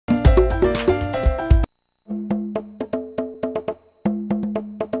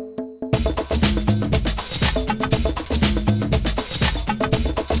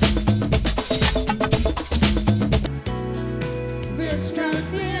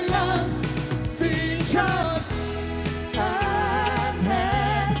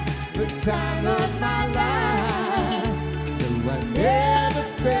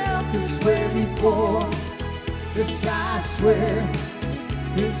swear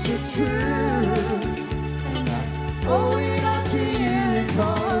it's the truth. And I owe it all to you,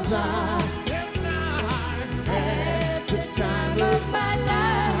 'cause I had the time of my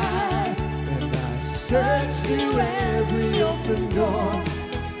life. And I searched through every open door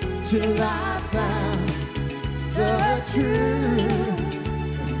till I found the truth.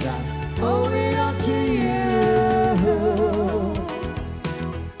 And I owe it all to you.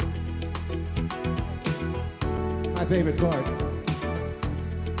 My favorite part.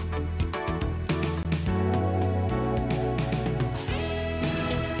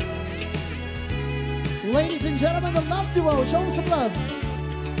 Ladies and gentlemen, the Love Duo, show them some love.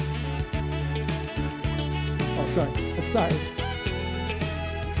 Oh, sorry. Sorry.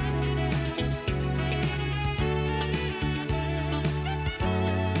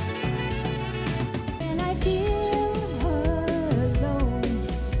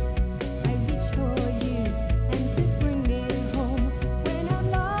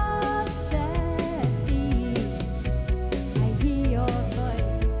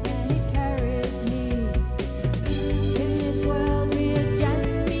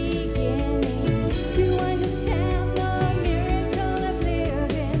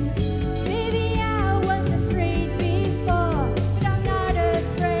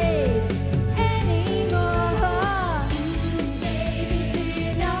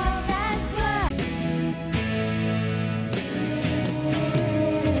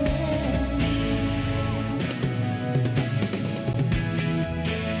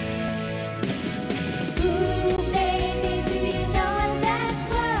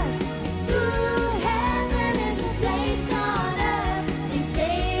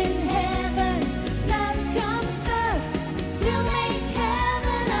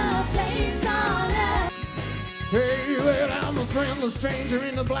 A stranger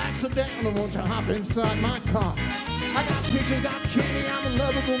in the black sedan, I want you to hop inside my car. I got pictures, got candy, I'm a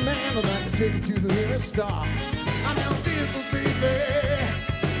lovable man, and I can take you to the nearest star. I'm your vehicle, baby,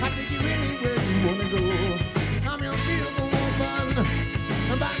 I take you anywhere you wanna go. I'm your vehicle woman,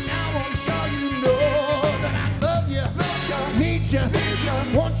 and by now I'm sure you know that I love you, need you,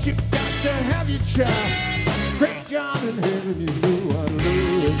 want you, got to have your child. Great God in heaven, you know I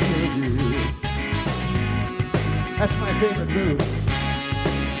love you. That's my favorite move.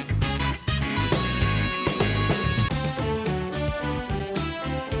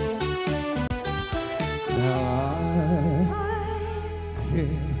 Now I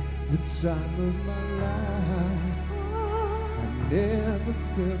had the time of my life. I never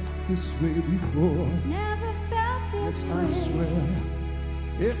felt this way before. Never felt this way. Yes, I swear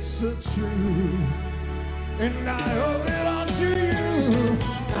it's the truth, and I owe it all to you.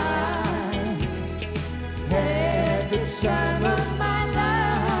 I had the time of my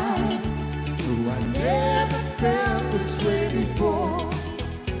life. Oh, I never felt this way before.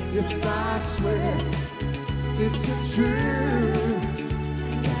 Yes, I swear it's the truth.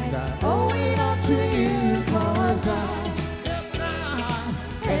 And I owe it all to you, 'cause I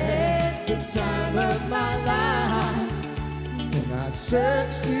had the time of my life. And I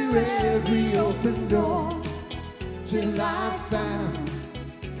searched through every open door till I found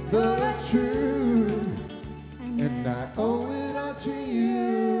the truth. And I owe it all to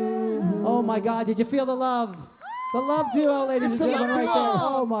you. Oh my God, did you feel the love? The Love Duo, ladies and gentlemen, right there.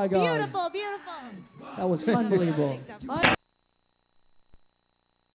 Oh my God. Beautiful, beautiful. That was unbelievable.